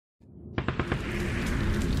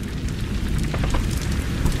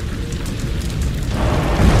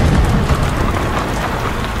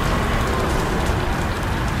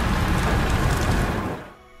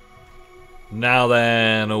Now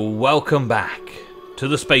then, welcome back to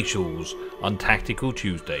the Spatials on Tactical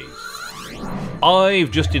Tuesdays.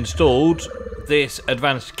 I've just installed this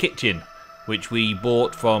advanced kitchen, which we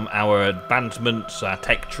bought from our advancements, our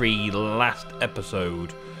tech tree last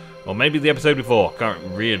episode. Or maybe the episode before, can't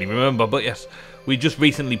really remember, but yes, we just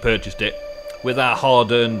recently purchased it with our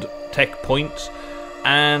hard-earned tech points,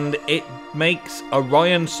 and it makes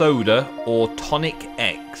Orion Soda or Tonic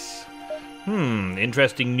X.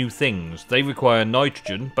 Interesting new things. They require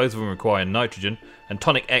nitrogen, both of them require nitrogen, and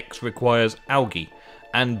Tonic X requires algae.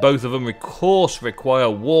 And both of them, of course, require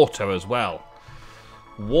water as well.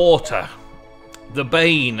 Water. The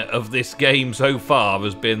bane of this game so far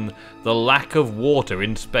has been the lack of water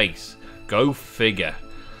in space. Go figure.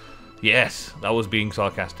 Yes, that was being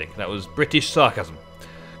sarcastic. That was British sarcasm.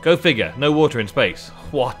 Go figure. No water in space.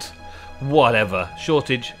 What? Whatever.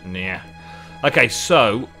 Shortage? Nah. Okay,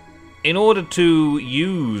 so in order to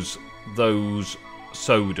use those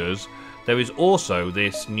sodas, there is also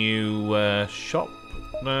this new shop,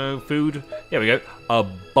 food. Here we go, a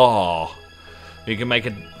bar. You can make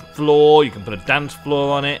a floor, you can put a dance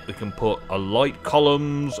floor on it, we can put a light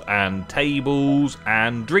columns and tables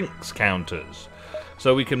and drinks counters.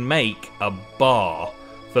 So we can make a bar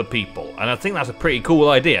for people, and I think that's a pretty cool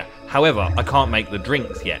idea. However, I can't make the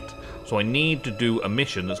drinks yet, so I need to do a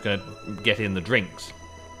mission that's going to get in the drinks.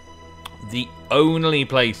 The only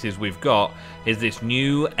places we've got is this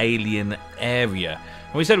new alien area.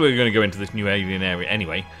 And we said we were going to go into this new alien area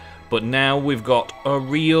anyway, but now we've got a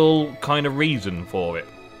real kind of reason for it.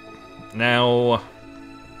 Now,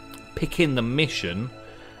 picking the mission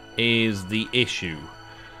is the issue.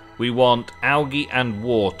 We want algae and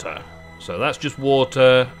water. So that's just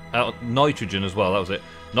water, nitrogen as well, that was it.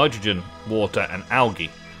 Nitrogen, water and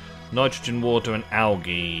algae. Nitrogen, water and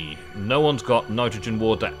algae. No one's got nitrogen,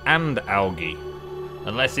 water and algae.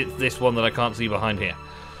 Unless it's this one that I can't see behind here.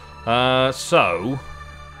 So,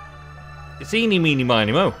 it's eeny, meeny,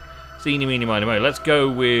 miny, mo. It's eeny, meeny, miny, mo. Let's go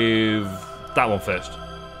with that one first.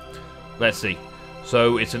 Let's see.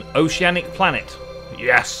 So, it's an oceanic planet.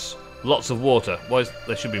 Yes! Lots of water. Why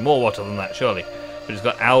there should be more water than that, surely. But it's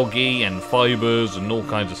got algae and fibres and all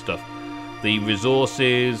kinds of stuff. The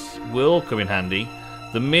resources will come in handy.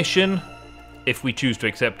 The mission, if we choose to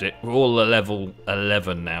accept it, we're all at level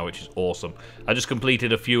 11 now, which is awesome. I just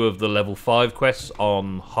completed a few of the level 5 quests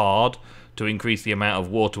on hard to increase the amount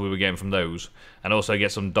of water we were getting from those, and also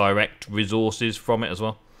get some direct resources from it as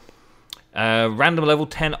well. Random level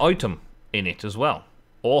 10 item in it as well.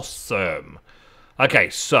 Awesome. Okay,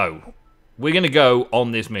 so we're going to go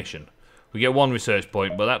on this mission. We get 1 research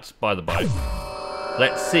point, but that's by the by.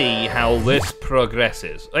 Let's see how this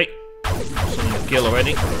progresses. Hey! Something to kill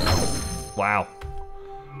already. Wow.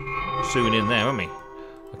 Soon in there, aren't we?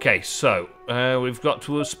 Okay, so we've got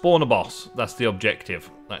to spawn a boss. That's the objective.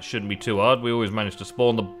 That shouldn't be too hard. We always manage to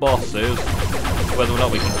spawn the bosses. Whether or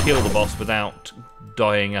not we can kill the boss without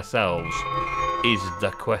dying ourselves is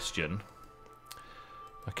the question.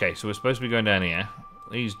 Okay, so we're supposed to be going down here.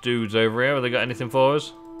 These dudes over here, have they got anything for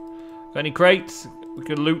us? Got any crates? We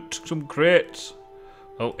could loot some crates.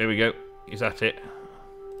 Oh, here we go. He's at it.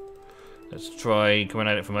 Let's try coming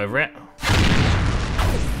at it from over here.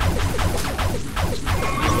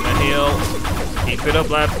 Heal. Keep it up,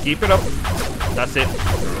 lad. Keep it up. That's it.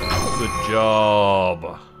 Good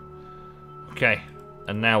job. Okay.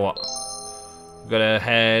 And now what? We've got to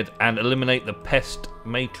head and eliminate the pest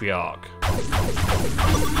matriarch.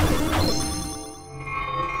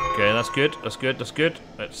 Okay, that's good. That's good. That's good.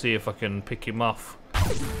 Let's see if I can pick him off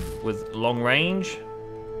with long range.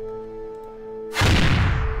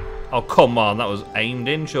 Oh, come on, that was aimed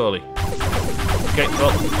in, surely. Okay,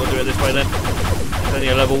 well, we'll do it this way then. It's only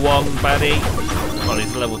a level 1 baddie. Well,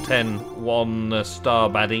 it's a level 10, 1-star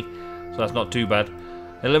baddie, so that's not too bad.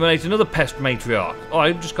 Eliminate another pest matriarch. Oh,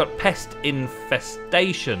 I've just got pest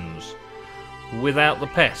infestations. Without the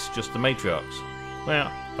pests, just the matriarchs. Well,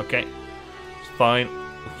 okay. It's fine.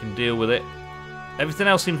 We can deal with it. Everything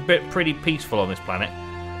else seems pretty peaceful on this planet.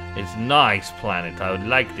 It's a nice planet. I would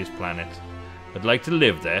like this planet. I'd like to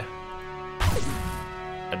live there.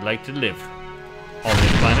 I'd like to live on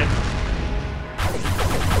this planet.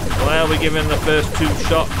 Well, we're giving the first 2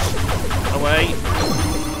 shots away.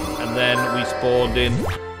 And then we spawned in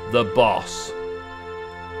the boss.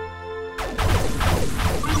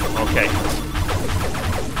 Okay.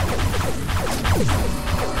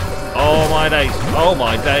 Oh my days. Oh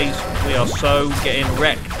my days. We are so getting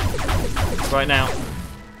wrecked right now.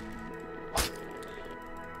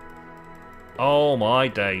 Oh my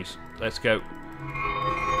days. Let's go.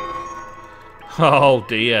 Oh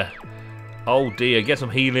dear. Oh dear, get some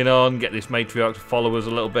healing on, get this matriarch to follow us a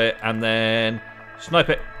little bit, and then snipe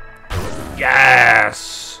it.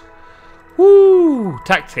 Yes! Woo!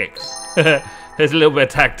 Tactics. There's a little bit of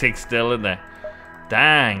tactics still, isn't there?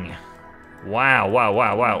 Dang. Wow, wow,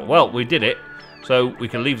 wow, wow. Well, we did it. So we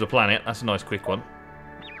can leave the planet. That's a nice quick one.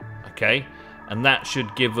 Okay. And that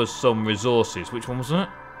should give us some resources. Which one was it?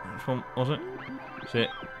 Which one was it? Is it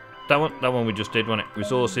that one? That one we just did, wasn't it?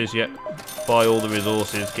 Resources, yep. Buy all the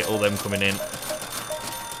resources. Get all them coming in.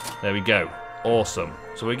 There we go. Awesome.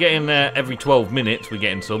 So we're getting there every 12 minutes. We're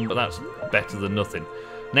getting some, but that's better than nothing.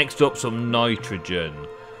 Next up, some nitrogen.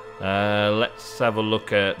 Let's have a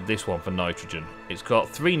look at this one for nitrogen. It's got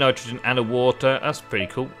 3 nitrogen and a water. That's pretty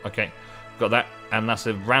cool. Okay, got that. And that's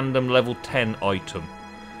a random level 10 item.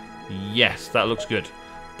 Yes, that looks good.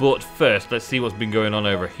 But first, let's see what's been going on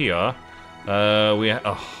over here.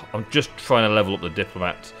 I'm just trying to level up the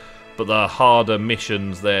diplomats. But the harder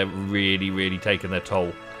missions, they're really taking their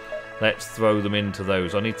toll. Let's throw them into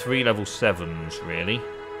those. I need 3 level 7s, really.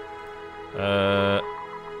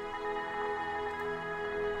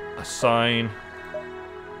 Assign,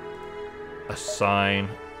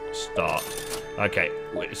 start. Okay,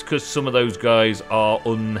 it's because some of those guys are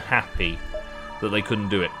unhappy that they couldn't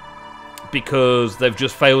do it. Because they've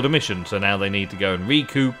just failed a mission, so now they need to go and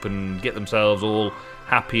recoup and get themselves all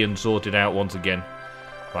happy and sorted out once again.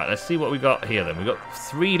 Right, let's see what we got here then. We've got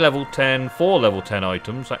 3 level 10, 4 level 10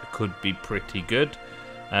 items. That could be pretty good.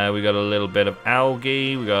 We got a little bit of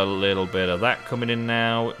algae. We got a little bit of that coming in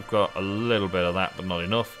now. We've got a little bit of that, but not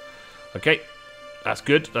enough. Okay, that's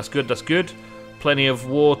good, that's good, that's good. Plenty of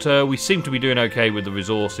water. We seem to be doing okay with the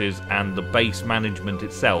resources and the base management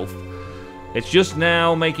itself. It's just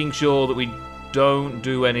now making sure that we don't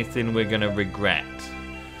do anything we're going to regret.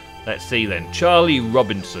 Let's see then. Charlie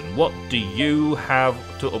Robinson, what do you have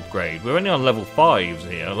to upgrade? We're only on level 5s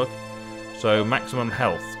here, look. So, maximum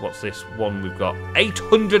health. What's this one we've got?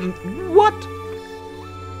 800 and... What?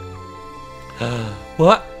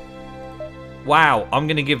 What? Wow, I'm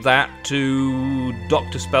going to give that to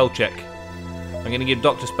Dr. Spellcheck. I'm going to give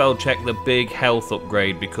Dr. Spellcheck the big health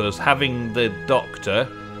upgrade because having the Doctor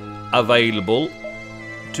available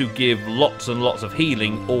to give lots and lots of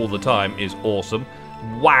healing all the time is awesome.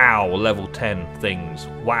 Wow, level 10 things.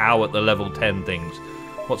 Wow at the level 10 things.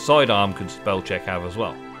 What sidearm could Spellcheck have as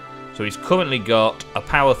well? So he's currently got a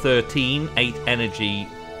power 13, 8 energy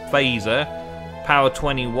phaser, power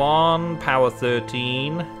 21, power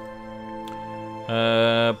 13...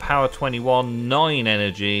 power 21, 9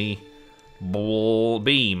 energy,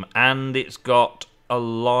 beam, and it's got a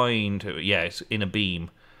line to it. Yeah, it's in a beam.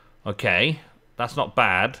 Okay, that's not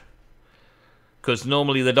bad. Because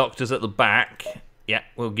normally the Doctor's at the back. Yeah,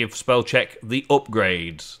 we'll give Spellcheck the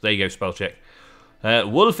upgrades. There you go, Spellcheck.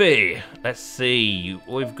 Wolfie, let's see.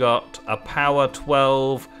 We've got a power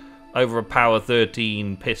 12 over a power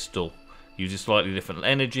 13 pistol. Uses slightly different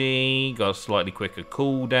energy, got a slightly quicker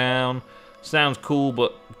cooldown. Sounds cool,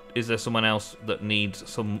 but is there someone else that needs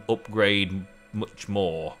some upgrade much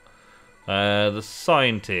more? The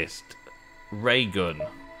scientist. Ray gun.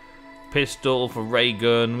 Pistol for ray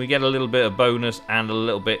gun. We get a little bit of bonus and a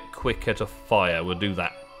little bit quicker to fire. We'll do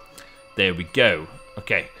that. There we go.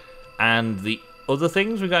 Okay. And the other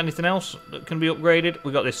things, we got anything else that can be upgraded?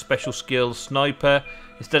 We got this special skill, sniper.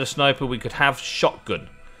 Instead of sniper, we could have shotgun,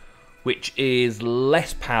 which is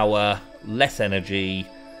less power, less energy,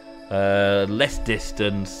 less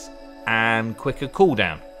distance, and quicker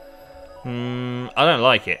cooldown. I don't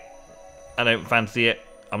like it. I don't fancy it.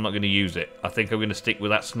 I'm not going to use it. I think I'm going to stick with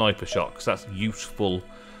that sniper shot because that's useful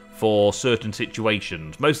for certain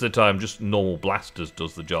situations. Most of the time, just normal blasters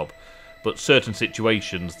does the job. But certain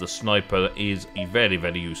situations, the sniper is very,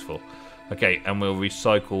 very useful. Okay, and we'll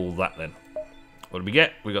recycle that then. What do we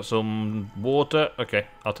get? We got some water. Okay,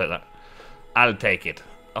 I'll take that. I'll take it.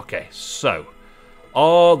 Okay, so...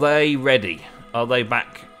 Are they ready? Are they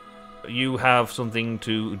back? You have something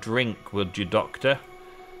to drink, would you, Doctor?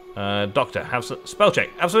 Doctor, have some... Spellcheck,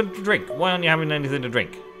 have something to drink. Why aren't you having anything to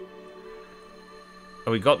drink?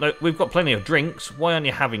 Oh, we've got plenty of drinks. Why aren't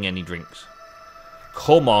you having any drinks?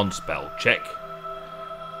 Come on, Spellcheck.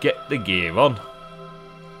 Get the gear on.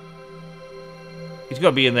 He's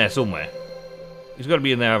got to be in there somewhere. He's got to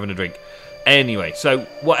be in there having a drink. Anyway, so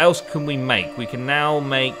what else can we make? We can now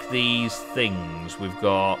make these things. We've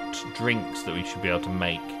got drinks that we should be able to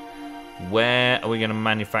make. Where are we going to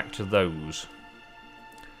manufacture those?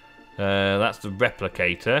 That's the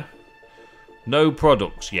replicator. No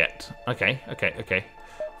products yet. Okay.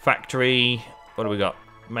 Factory. What do we got?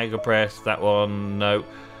 Mega press. That one. No.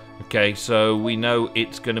 Okay, so we know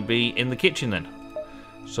it's going to be in the kitchen then.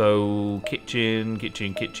 So kitchen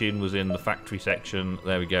was in the factory section.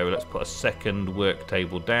 There we go. Let's put a second work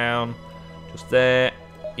table down. Just there.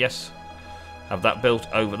 Yes. Have that built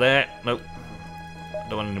over there. Nope.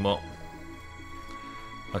 Don't want any more.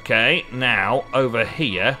 Okay, now over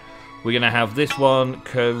here we're gonna have this one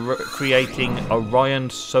creating Orion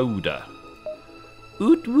soda.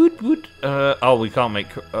 Woot woot woot. Oh, we can't make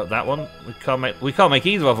that one. We can't make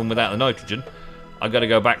either of them without the nitrogen. I got to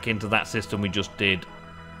go back into that system we just did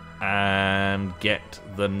and get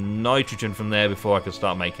the nitrogen from there before I can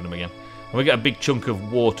start making them again. And we get a big chunk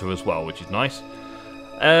of water as well, which is nice.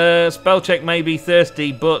 Spell check may be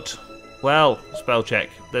thirsty, but well, spell check.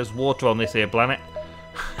 There's water on this here planet.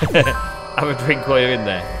 Have a drink while you're in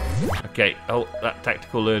there. Okay, oh, that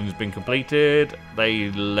tactical learning has been completed.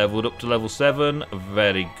 They leveled up to level 7.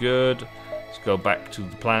 Very good. Let's go back to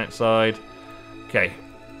the planet side. Okay.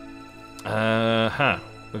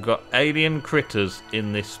 We've got alien critters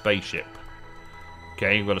in this spaceship.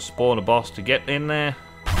 Okay, we've got to spawn a boss to get in there.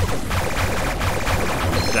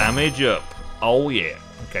 Damage up. Oh, yeah.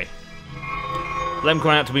 Okay. Let them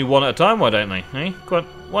come out to me one at a time, why don't they? Hey, come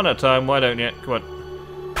on. One at a time, why don't you? Come on.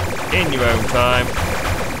 In your own time.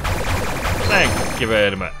 Thank you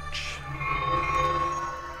very much.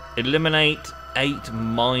 Eliminate 8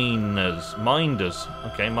 miners. Minders.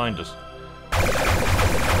 Okay, minders.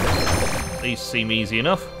 These seem easy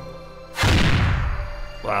enough.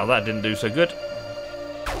 Wow, that didn't do so good.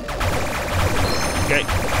 Okay.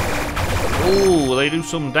 Ooh, they do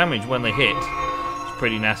some damage when they hit. It's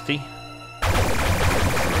pretty nasty.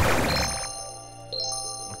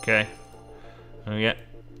 Okay. Oh yeah.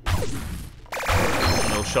 A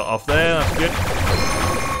little shot off there, that's good.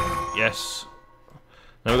 Yes.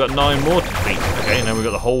 Now we've got 9 more to defeat. Okay, now we've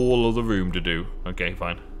got the whole of the room to do. Okay,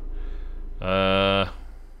 fine.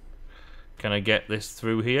 Can I get this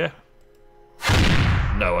through here?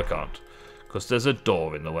 No, I can't. Because there's a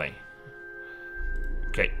door in the way.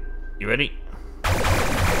 Okay, you ready?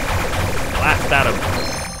 Blast at him.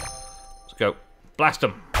 Let's go. Blast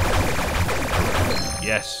him.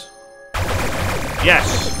 Yes.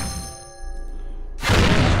 Yes!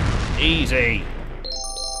 Easy.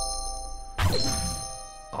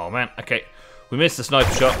 Oh man, okay. We missed the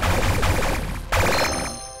sniper shot.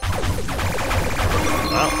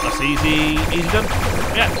 Well, that's easy. Easy done.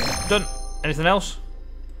 Yeah, done. Anything else?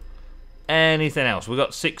 Anything else? We've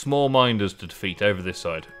got 6 more minders to defeat over this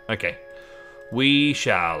side. Okay. We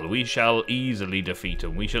shall easily defeat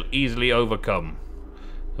them. We shall easily overcome.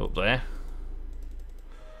 Up there.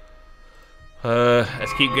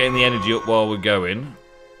 Let's keep getting the energy up while we're going.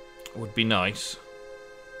 Would be nice.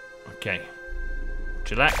 Okay.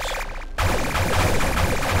 Chillax.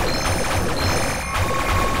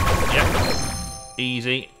 Yep.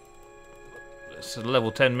 Easy. It's a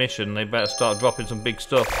level 10 mission. They better start dropping some big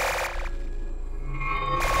stuff.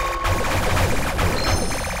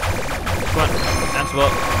 Come on. And some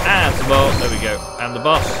more. And some more. There we go. And the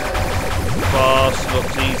boss. The boss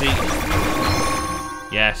looks easy.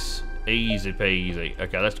 Yes. Easy peasy.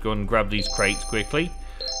 Okay, let's go and grab these crates quickly.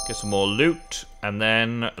 Get some more loot. And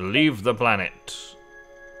then leave the planet.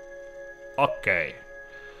 Okay.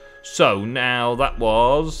 So, now that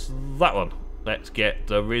was that one. Let's get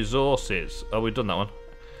the resources. Oh, we've done that one.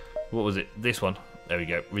 What was it? This one. There we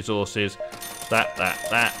go. Resources.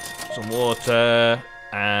 That. Some water.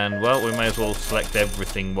 And, well, we may as well select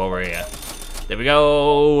everything while we're here. There we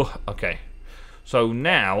go. Okay. So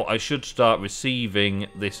now I should start receiving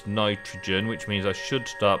this nitrogen, which means I should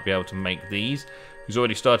start be able to make these. He's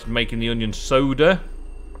already started making the onion soda.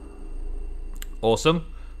 Awesome.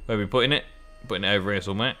 Where are we putting it? Putting it over here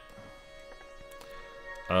somewhere.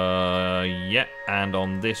 Yeah, and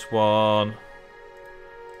on this one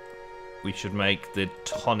we should make the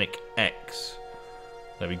tonic X.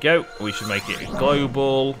 There we go. We should make it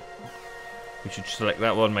global. We should select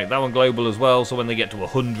that one, make that one global as well, so when they get to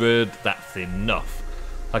 100, that's enough.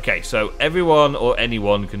 Okay, so everyone or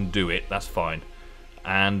anyone can do it, that's fine.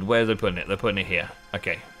 And where are they putting it? They're putting it here.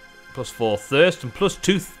 Okay. +4 thirst and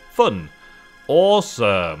 +2 fun.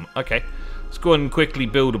 Awesome. Okay. Let's go and quickly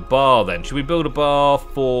build a bar then. Should we build a bar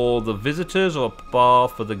for the visitors or a bar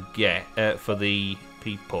for the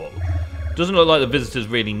people? Doesn't look like the visitors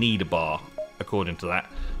really need a bar, according to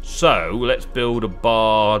that. So, let's build a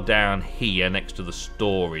bar down here next to the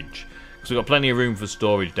storage. Because we've got plenty of room for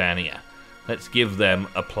storage down here. Let's give them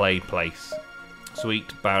a play place.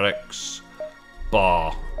 Sweet barracks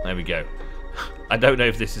bar. There we go. I don't know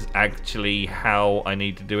if this is actually how I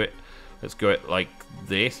need to do it. Let's go it like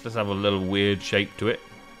this. Let's have a little weird shape to it.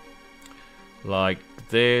 Like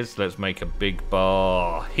this. Let's make a big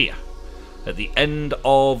bar here. at the end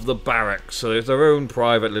of the barracks. So there's their own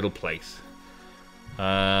private little place.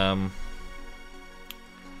 Yeah,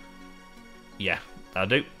 that'll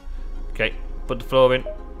do. Okay, put the floor in.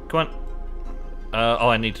 Come on. Oh,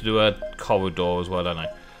 I need to do a corridor as well, don't I?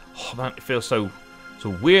 Oh man, it feels so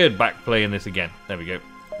weird back playing this again. There we go.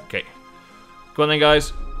 Okay. Go on then,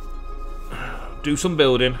 guys. Do some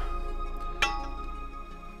building.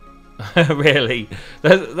 Really?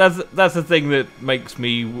 That's the thing that makes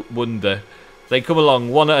me wonder. They come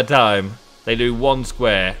along one at a time. They do one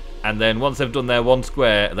square, and then once they've done their one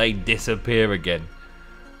square, they disappear again.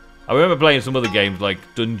 I remember playing some other games like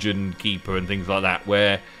Dungeon Keeper and things like that,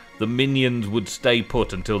 where the minions would stay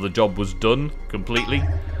put until the job was done completely,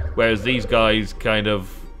 whereas these guys kind of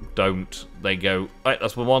don't. They go, right,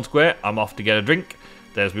 that's my one square, I'm off to get a drink.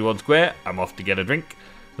 There's me one square, I'm off to get a drink.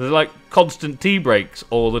 There's like constant tea breaks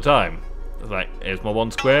all the time. It's like, here's my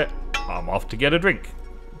one square, I'm off to get a drink.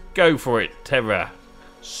 Go for it, Terra.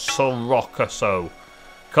 Sorokaso.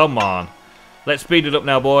 Come on. Let's speed it up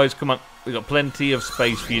now, boys. Come on. We've got plenty of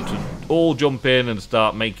space for you to all jump in and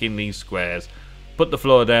start making these squares. Put the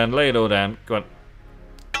floor down, lay it all down. Come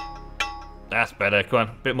on. That's better. Come on.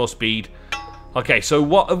 A bit more speed. Okay, so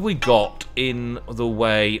what have we got in the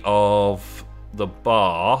way of the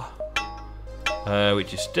bar?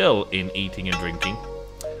 Which is still in eating and drinking.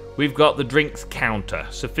 We've got the drinks counter.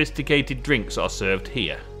 Sophisticated drinks are served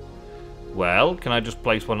here. Well, can I just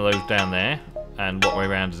place one of those down there? And what way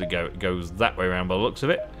around does it go? It goes that way around by the looks of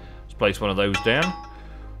it. Let's place one of those down.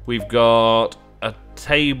 We've got a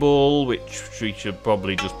table, which we should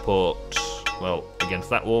probably just put, well, against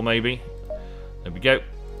that wall maybe. There we go.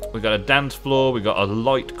 We've got a dance floor. We've got a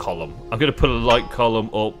light column. I'm going to put a light column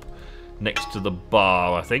up next to the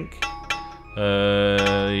bar, I think.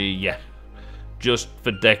 Yeah. Just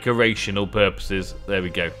for decorational purposes. There we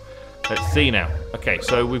go. Let's see now. Okay,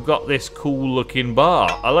 so we've got this cool looking bar.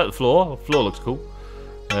 I like the floor. The floor looks cool.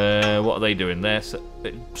 What are they doing there?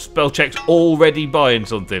 Spellcheck's already buying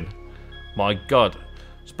something. My god.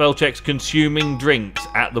 Spellcheck's consuming drinks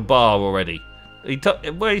at the bar already. He said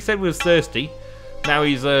he was thirsty. Now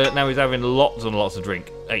he's having lots and lots of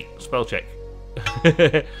drink. Hey, Spellcheck.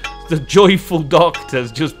 The joyful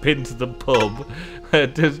doctor's just been to the pub.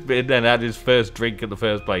 Just been and had his first drink at the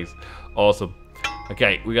first place. Awesome.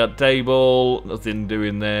 Okay, we got table, nothing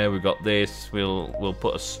doing there. We've got this. We'll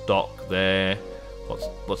put a stock there.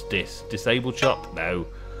 What's this? Disabled shop? No.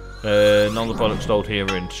 None of the products sold here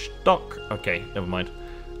are in stock. Okay, never mind.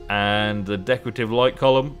 And the decorative light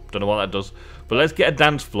column. Don't know what that does. But let's get a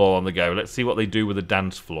dance floor on the go. Let's see what they do with the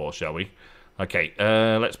dance floor, shall we? Okay,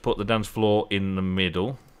 let's put the dance floor in the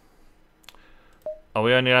middle. Are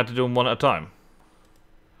we only allowed to do them one at a time?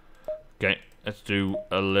 Okay, let's do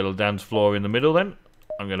a little dance floor in the middle then.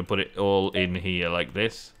 I'm going to put it all in here like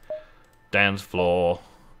this. Dance floor.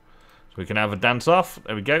 So we can have a dance off.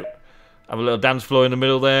 There we go. Have a little dance floor in the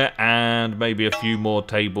middle there. And maybe a few more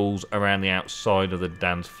tables around the outside of the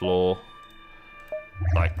dance floor.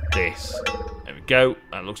 Like this. There we go.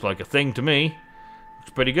 That looks like a thing to me.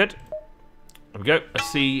 Looks pretty good. There we go.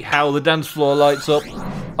 Let's see how the dance floor lights up.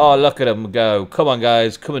 Oh, look at them go. Come on,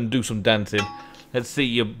 guys. Come and do some dancing. Let's see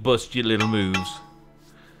you bust your little moves.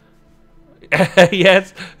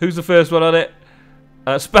 Yes. Who's the first one on it?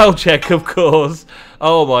 Spellcheck, of course.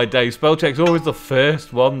 Oh, my days. Spellcheck's always the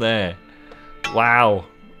first one there. Wow.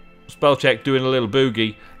 Spellcheck doing a little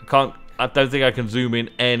boogie. I don't think I can zoom in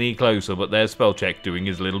any closer, but there's Spellcheck doing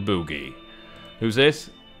his little boogie. Who's this?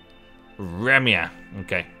 Ramia.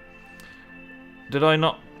 Okay. Did I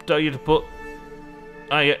not tell you to put...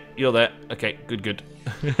 Oh, yeah, you're there. Okay, good.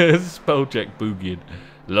 Spellcheck boogieing.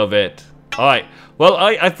 Love it. Alright, well,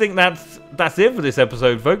 I think that's it for this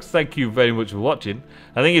episode, folks. Thank you very much for watching.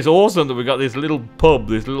 I think it's awesome that we've got this little pub,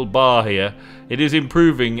 this little bar here. It is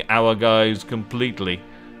improving our guys completely.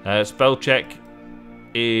 Spellcheck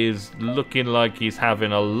is looking like he's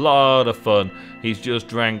having a lot of fun. He's just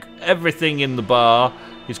drank everything in the bar.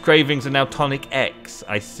 His cravings are now tonic X.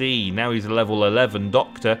 I see. Now he's a level 11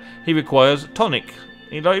 doctor. He requires tonic.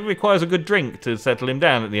 He requires a good drink to settle him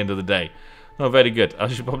down at the end of the day. Oh, very good. I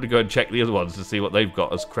should probably go and check the other ones to see what they've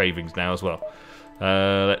got as cravings now as well.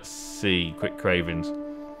 Let's see. Quick cravings.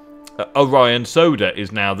 Orion soda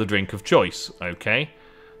is now the drink of choice. Okay.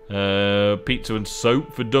 Pizza and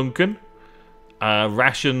soap for Duncan.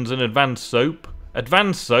 Rations and advanced soap.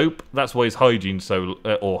 Advanced soap, that's why his hygiene so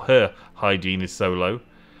or her hygiene is so low.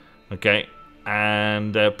 Okay.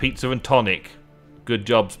 And pizza and tonic. Good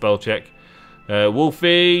job, Spellcheck.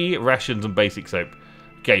 Wolfie, rations and basic soap.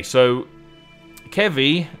 Okay, so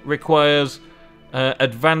Kevy requires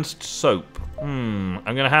advanced soap. I'm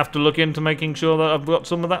going to have to look into making sure that I've got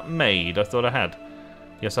some of that made. I thought I had.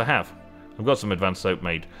 Yes, I have. I've got some advanced soap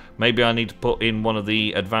made. Maybe I need to put in one of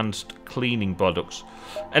the advanced cleaning products.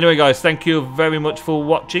 Anyway, guys, thank you very much for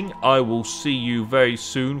watching. I will see you very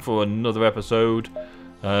soon for another episode.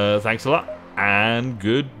 Thanks a lot, and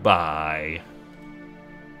goodbye.